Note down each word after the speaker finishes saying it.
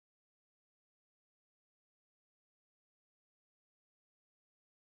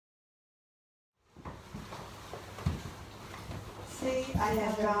thee I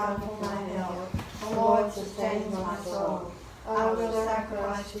have God for my help. The Lord sustains my soul. I will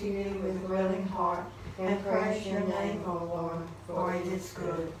sacrifice to you with willing heart, and praise your name, O Lord, for it is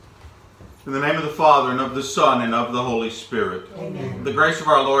good. In the name of the Father, and of the Son, and of the Holy Spirit. Amen. The grace of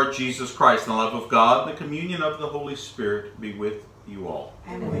our Lord Jesus Christ, and the love of God, the communion of the Holy Spirit be with you all.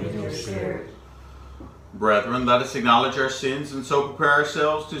 And with your spirit. Brethren, let us acknowledge our sins and so prepare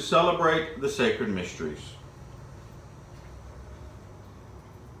ourselves to celebrate the sacred mysteries.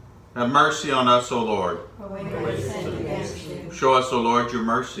 Have mercy on us, O Lord. For we have sinned against you. Show us, O Lord, your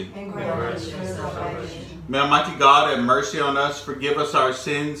mercy. And grant us your salvation. May Almighty God have mercy on us, forgive us our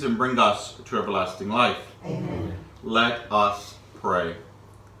sins, and bring us to everlasting life. Amen. Let us pray.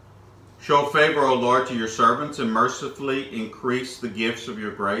 Show favor, O Lord, to your servants, and mercifully increase the gifts of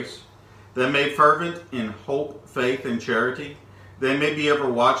your grace. They may be fervent in hope, faith, and charity. They may be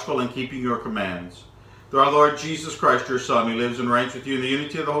ever watchful in keeping your commands. Through our Lord Jesus Christ, your Son, who lives and reigns with you in the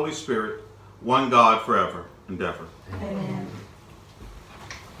unity of the Holy Spirit, one God forever and ever. Amen.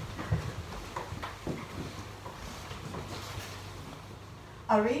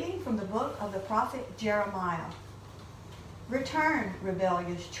 A reading from the book of the prophet Jeremiah. Return,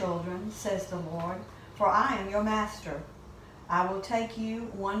 rebellious children, says the Lord, for I am your master. I will take you,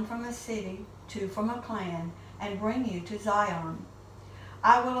 one from a city, two from a clan, and bring you to Zion.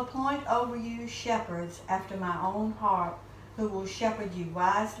 I will appoint over you shepherds after my own heart, who will shepherd you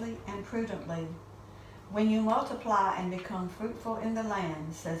wisely and prudently. When you multiply and become fruitful in the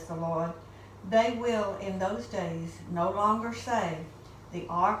land, says the Lord, they will in those days no longer say, the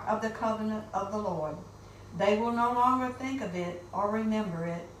ark of the covenant of the Lord. They will no longer think of it, or remember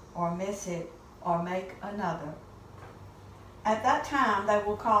it, or miss it, or make another. At that time they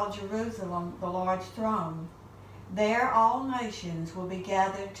will call Jerusalem the Lord's throne. There all nations will be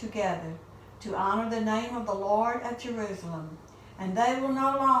gathered together to honor the name of the Lord at Jerusalem, and they will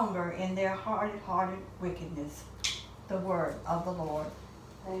no longer in their hard-hearted wickedness. The word of the Lord.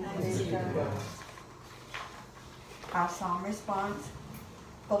 Thanks be to God. Our psalm response.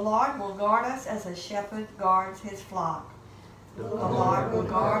 The Lord will guard us as a shepherd guards his flock. The Lord will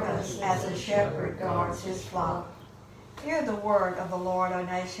guard us as a shepherd guards his flock. Hear the word of the Lord, O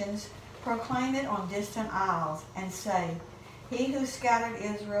nations. Proclaim it on distant isles, and say, He who scattered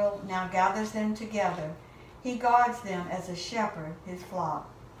Israel now gathers them together. He guards them as a shepherd his flock.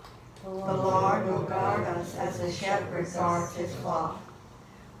 The Lord will guard us as a shepherd guards his flock.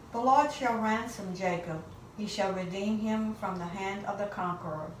 The Lord shall ransom Jacob. He shall redeem him from the hand of the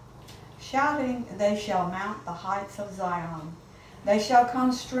conqueror. Shouting, they shall mount the heights of Zion. They shall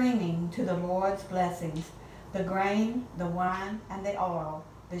come streaming to the Lord's blessings, the grain, the wine, and the oil,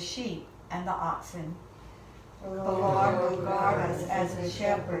 the sheep, and the oxen. The Lord will guard us as a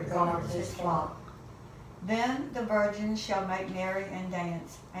shepherd guards his flock. Then the virgins shall make merry and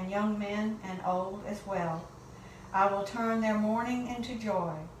dance, and young men and old as well. I will turn their mourning into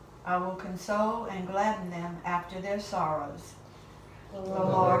joy. I will console and gladden them after their sorrows. The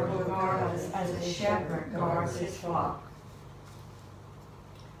Lord will guard us as a shepherd guards his flock.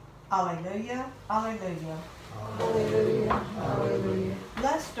 Alleluia, alleluia. Alleluia, alleluia.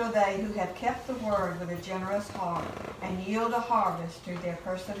 Blessed are they who have kept the word with a generous heart and yield a harvest through their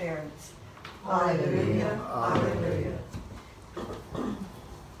perseverance. Alleluia, alleluia.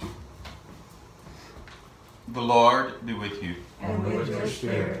 The Lord be with you. And with your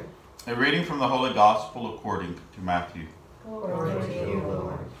spirit. A reading from the Holy Gospel according to Matthew. Glory to you,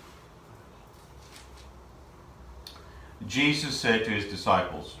 Lord. Jesus said to his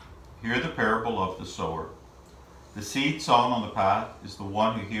disciples, Hear the parable of the sower. The seed sown on the path is the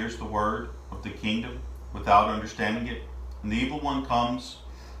one who hears the word of the kingdom without understanding it, and the evil one comes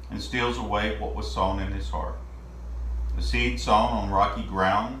and steals away what was sown in his heart. The seed sown on rocky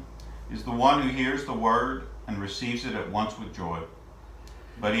ground is the one who hears the word and receives it at once with joy.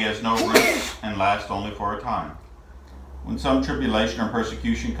 But he has no roots and lasts only for a time. When some tribulation or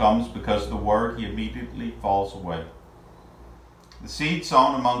persecution comes because of the word, he immediately falls away. The seed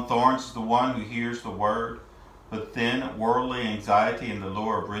sown among thorns is the one who hears the word, but then worldly anxiety and the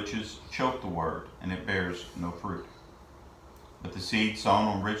lure of riches choke the word, and it bears no fruit. But the seed sown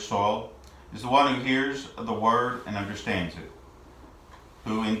on rich soil is the one who hears the word and understands it,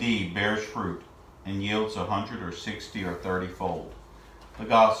 who indeed bears fruit and yields 100 or 60 or 30-fold. The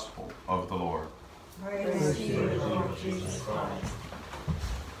Gospel of the Lord. Praise to you, Lord Jesus Christ.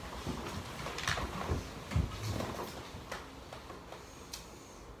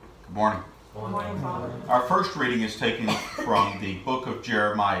 Good morning. Good morning, Father. Our first reading is taken from the book of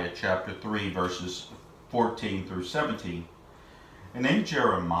Jeremiah, chapter 3, verses 14 through 17. And in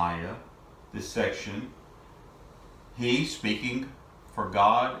Jeremiah, this section, he, speaking For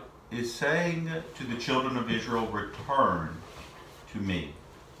God is saying to the children of Israel, return to me.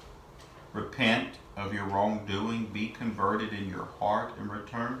 Repent of your wrongdoing, be converted in your heart, and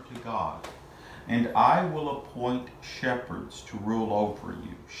return to God. And I will appoint shepherds to rule over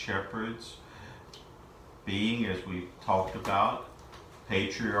you. Shepherds being, as we've talked about,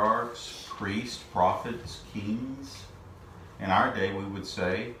 patriarchs, priests, prophets, kings. In our day, we would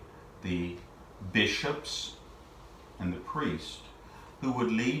say the bishops and the priests who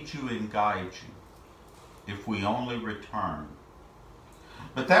would lead you and guide you if we only return.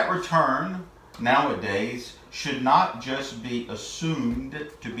 But that return nowadays should not just be assumed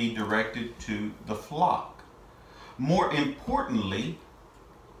to be directed to the flock. More importantly,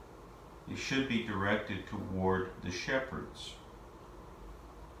 it should be directed toward the shepherds.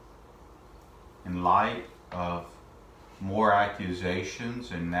 In light of more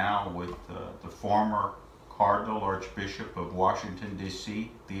accusations, and now with the former Cardinal Archbishop of Washington,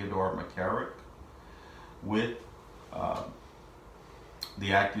 D.C., Theodore McCarrick, with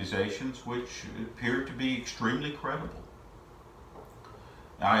the accusations which appear to be extremely credible.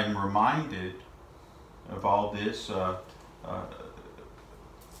 I am reminded of all this.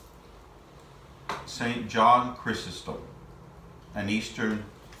 St. John Chrysostom, an Eastern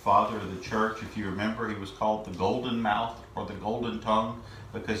father of the church. If you remember, he was called the Golden Mouth or the Golden Tongue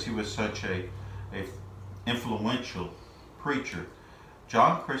because he was such a influential preacher.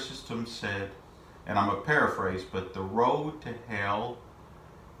 John Chrysostom said, and I'm a paraphrase, but the road to hell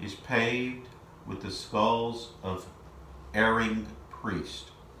is paved with the skulls of erring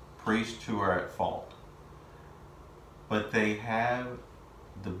priests who are at fault. But they have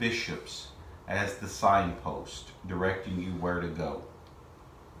the bishops as the signpost directing you where to go.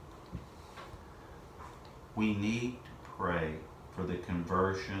 We need to pray for the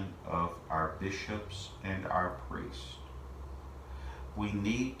conversion of our bishops and our priests. We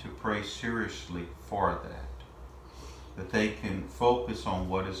need to pray seriously for that they can focus on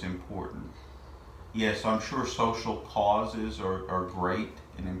what is important. Yes, I'm sure social causes are great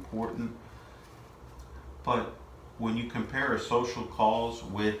and important, but when you compare a social cause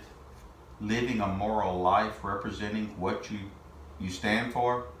with living a moral life representing what you stand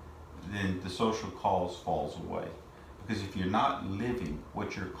for, then the social cause falls away. Because if you're not living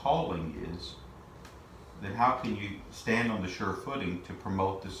what your calling is, then how can you stand on the sure footing to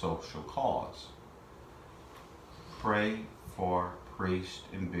promote the social cause? Pray for priests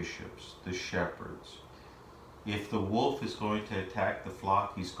and bishops, the shepherds. If the wolf is going to attack the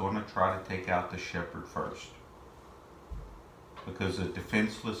flock, he's going to try to take out the shepherd first. Because a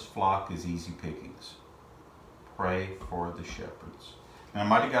defenseless flock is easy pickings. Pray for the shepherds. And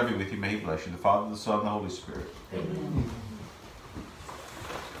Almighty God be with you. May He bless you. The Father, the Son, and the Holy Spirit. Amen.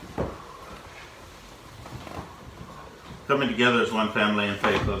 Coming together as one family in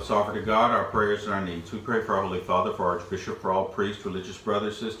faith, let us offer to God our prayers and our needs. We pray for our Holy Father, for our Archbishop, for all priests, religious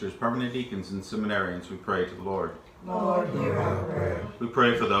brothers, sisters, permanent deacons, and seminarians. We pray to the Lord. Lord, hear our prayer. We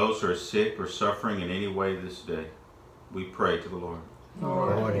pray for those who are sick or suffering in any way this day. We pray to the Lord.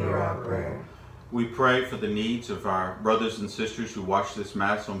 Lord, hear our prayer. We pray for the needs of our brothers and sisters who watch this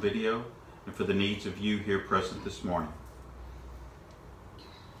Mass on video, and for the needs of you here present this morning.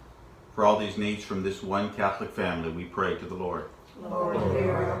 For all these needs from this one Catholic family, we pray to the Lord. Lord,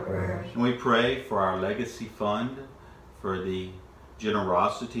 hear our prayers. And we pray for our legacy fund, for the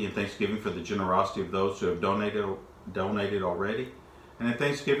generosity and thanksgiving for the generosity of those who have donated already, and in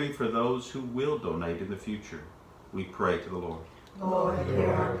thanksgiving for those who will donate in the future. We pray to the Lord. Lord,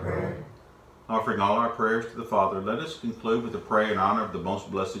 hear our prayer. Offering all our prayers to the Father, let us conclude with a prayer in honor of the most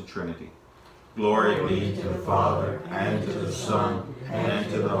blessed Trinity. Glory be to the Father, and to the Son, and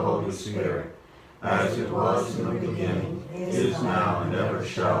to the Holy Spirit, as it was in the beginning, is now, and ever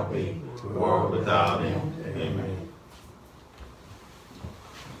shall be, world without end. Amen.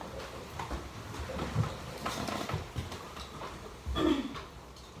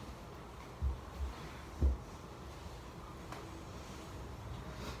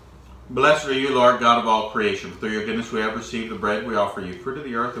 Blessed are you, Lord God of all creation. Through your goodness we have received the bread we offer you, fruit of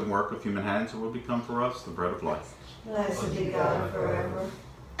the earth and work of human hands, and will become for us the bread of life. Blessed be God forever.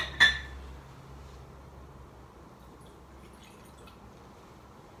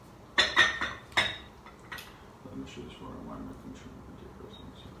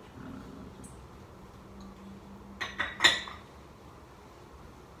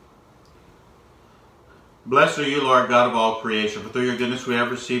 Blessed are you, Lord God of all creation, for through your goodness we have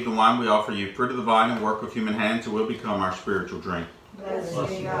received the wine we offer you, fruit of the vine and work of human hands, and will become our spiritual drink. Blessed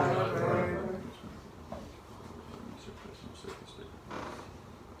be God forever.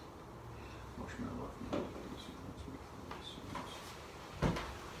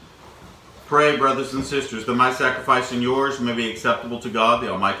 Pray, brothers and sisters, that my sacrifice and yours may be acceptable to God, the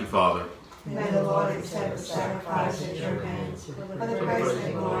Almighty Father. May the Lord accept the sacrifice at your hands for the praise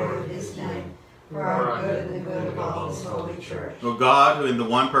and glory of his name, for our good and the good of all his holy church. O God, who in the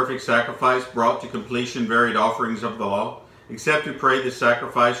one perfect sacrifice brought to completion varied offerings of the law, accept, we pray, this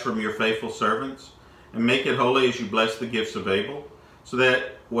sacrifice from your faithful servants, and make it holy as you bless the gifts of Abel, so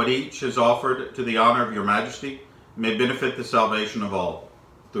that what each has offered to the honor of your majesty may benefit the salvation of all,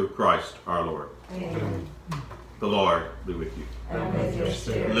 through Christ our Lord. Amen. The Lord be with you. And with your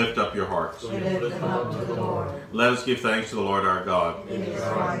spirit. Lift up your hearts. We lift them up to the Lord. Let us give thanks to the Lord our God. It is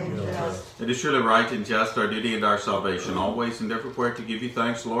right and just. It is surely right and just, our duty and our salvation, always and everywhere to give you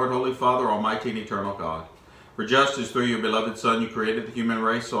thanks, Lord, Holy Father, Almighty and eternal God. For just as through your beloved Son you created the human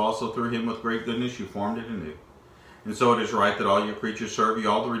race, so also through him with great goodness you formed it anew. And so it is right that all your creatures serve you,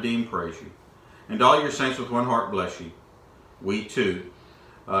 all the redeemed praise you, and all your saints with one heart bless you. We too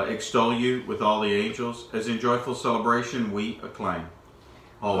extol you with all the angels, as in joyful celebration we acclaim.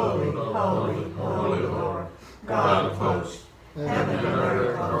 Holy, holy, holy Lord, God of hosts, heaven and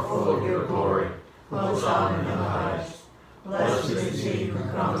earth are full of your glory. Hosanna in the highest. Blessed is he who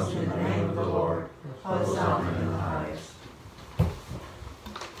comes in the name of the Lord. Hosanna in the highest.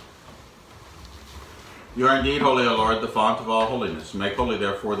 You are indeed holy, O Lord, the fount of all holiness. Make holy,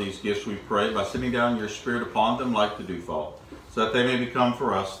 therefore, these gifts, we pray, by sending down your Spirit upon them like the dewfall, so that they may become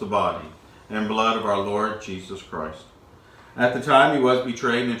for us the body and blood of our Lord Jesus Christ. At the time he was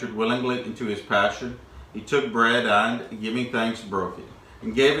betrayed and entered willingly into his passion, he took bread and, giving thanks, broke it,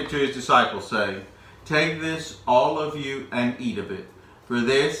 and gave it to his disciples, saying, Take this, all of you, and eat of it, for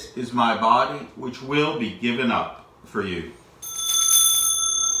this is my body, which will be given up for you.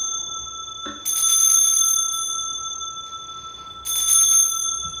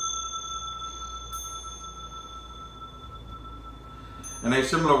 In a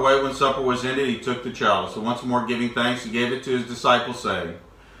similar way, when supper was ended, he took the chalice, and once more giving thanks, he gave it to his disciples, saying,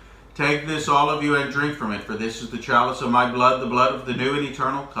 Take this, all of you, and drink from it, for this is the chalice of my blood, the blood of the new and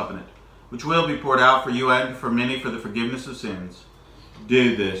eternal covenant, which will be poured out for you and for many for the forgiveness of sins.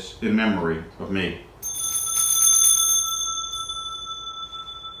 Do this in memory of me.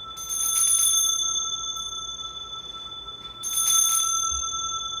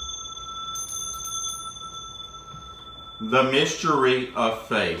 The mystery of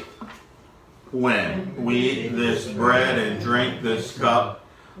faith. When we eat this bread and drink this cup,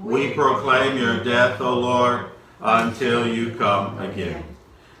 we proclaim your death, O Lord, until you come again.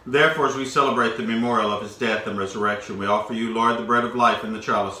 Therefore, as we celebrate the memorial of his death and resurrection, we offer you, Lord, the bread of life and the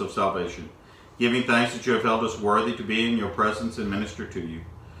chalice of salvation, giving thanks that you have held us worthy to be in your presence and minister to you.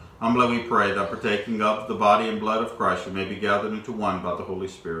 Humbly we pray that, partaking of the body and blood of Christ, we may be gathered into one by the Holy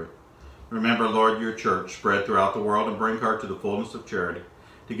Spirit. Remember, Lord, your church spread throughout the world, and bring her to the fullness of charity,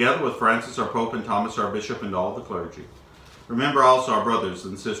 together with Francis, our Pope, and Thomas, our Bishop, and all the clergy. Remember also our brothers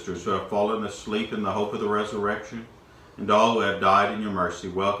and sisters who have fallen asleep in the hope of the resurrection, and all who have died in your mercy.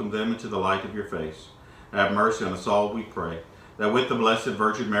 Welcome them into the light of your face. Have mercy on us all, we pray, that with the Blessed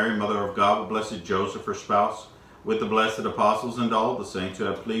Virgin Mary, Mother of God, with blessed Joseph, her spouse, with the blessed apostles and all the saints who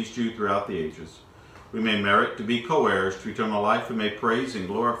have pleased you throughout the ages, we may merit to be co-heirs to eternal life, and may praise and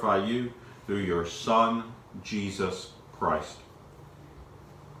glorify you through your Son, Jesus Christ.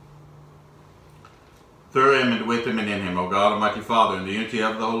 Through him and with him and in him, O God, Almighty Father, in the unity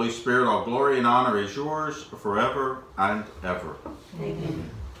of the Holy Spirit, all glory and honor is yours forever and ever. Amen.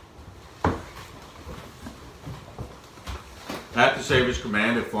 At the Savior's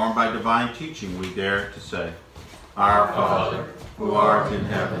command, informed by divine teaching, we dare to say, Our Father, who art in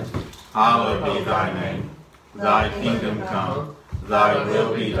heaven, hallowed be thy name. Thy kingdom come, thy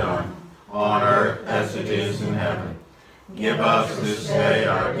will be done, on earth as it is in heaven. Give us this day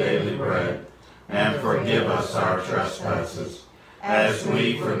our daily bread, and forgive us our trespasses, as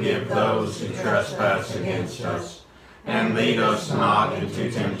we forgive those who trespass against us. And lead us not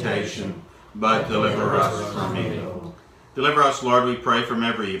into temptation, but deliver us from evil. Deliver us, Lord, we pray, from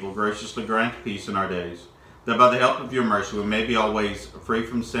every evil. Graciously grant peace in our days, that by the help of your mercy we may be always free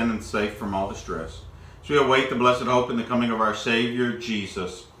from sin and safe from all distress. So we await the blessed hope in the coming of our Savior,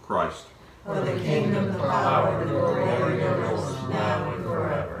 Jesus Christ. For the kingdom, the power, and the glory are yours, now and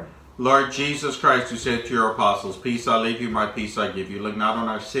forever. Lord Jesus Christ, who said to your apostles, Peace I leave you, my peace I give you, look not on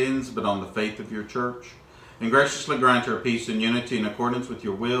our sins, but on the faith of your church, and graciously grant her peace and unity in accordance with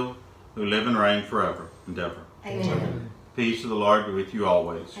your will, who live and reign forever and ever. Amen. Peace of the Lord be with you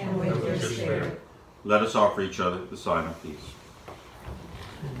always. And with your spirit. Let us offer each other the sign of peace.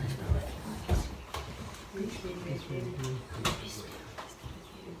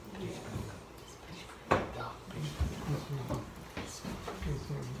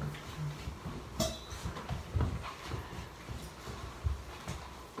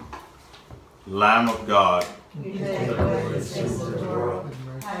 Lamb of God, you take away the sins of the world,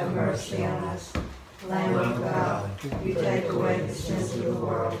 have mercy on us. Lamb of God, you take away the sins of the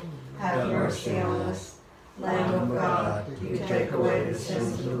world, have mercy on us. Lamb of God, you take away the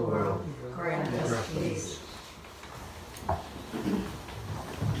sins of the world, grant us peace.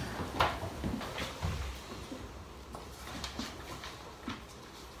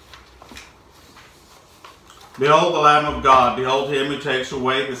 Behold the Lamb of God, behold him who takes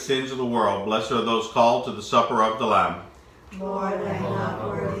away the sins of the world. Blessed are those called to the supper of the Lamb. Lord, I am not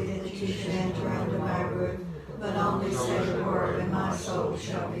worthy that you should enter under my roof, but only say the word, and my soul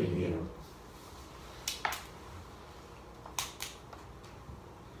shall be healed.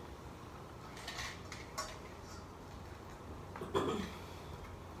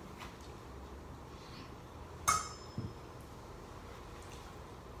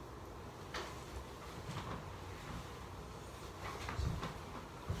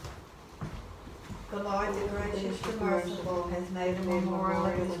 The Lord, the gracious, the merciful, has made a memorial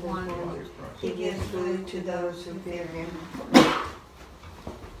of his wonders. He gives food to those who fear him.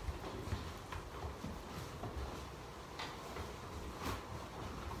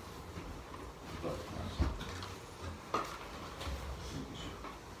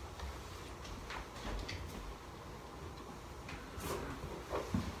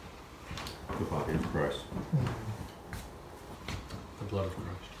 The body of Christ. The blood of Christ.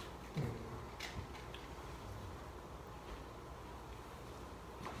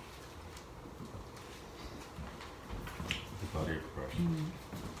 The body of Christ.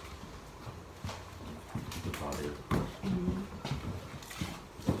 The body of Christ.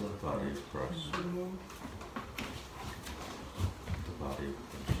 The body of Christ. The body of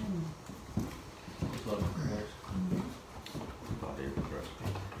Christ. The blood of Christ. The body of Christ.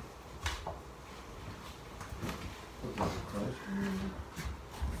 The blood of Christ.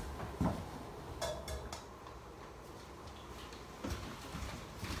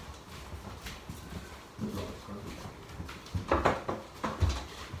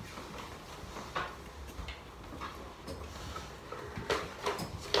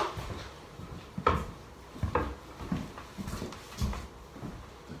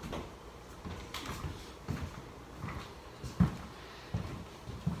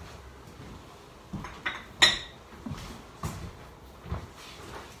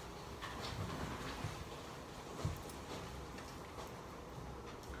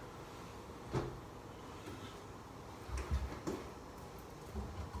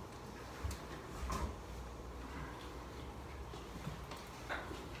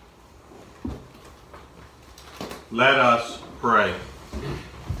 Let us pray.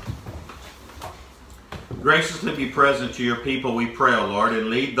 Graciously be present to your people, we pray, O Lord, and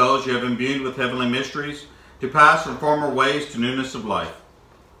lead those you have imbued with heavenly mysteries to pass from former ways to newness of life.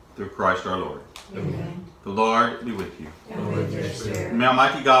 Through Christ our Lord. Amen. The Lord be with you. And with your spirit. May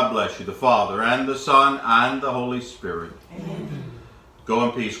Almighty God bless you, the Father, and the Son, and the Holy Spirit. Amen. Go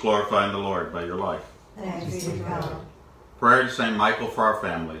in peace, glorifying the Lord by your life. Thanks be to God. Prayer to Saint Michael for our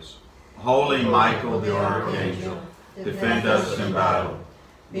families. Holy Michael, the archangel, defend us in battle.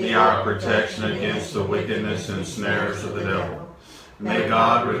 Be our protection against the wickedness and snares of the devil. May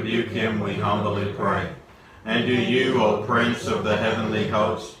God rebuke him, we humbly pray. And do you, O Prince of the heavenly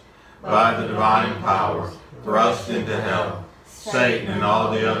host, by the divine power, thrust into hell Satan and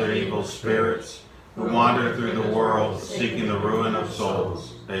all the other evil spirits who wander through the world seeking the ruin of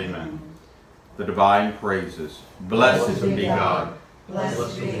souls. Amen. The divine praises. Blessed be God.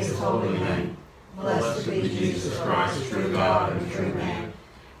 Blessed be his holy name. Blessed be Jesus Christ, true God and true man.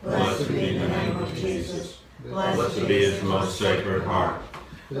 Blessed be the name of Jesus. Blessed be his most sacred heart.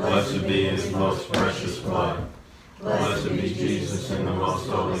 Blessed be his most precious blood. Blessed be Jesus in the most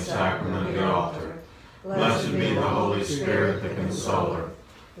holy sacrament of the altar. Blessed be the Holy Spirit, the Consoler.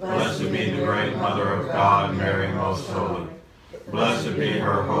 Blessed be the great Mother of God, Mary most holy. Blessed be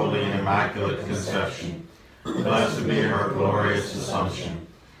her holy and immaculate conception. Blessed be her glorious assumption.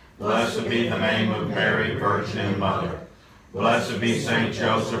 Blessed be the name of Mary, Virgin and Mother. Blessed be Saint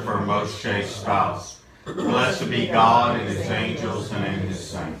Joseph, her most chaste spouse. Blessed be God and his angels and in his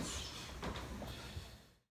saints.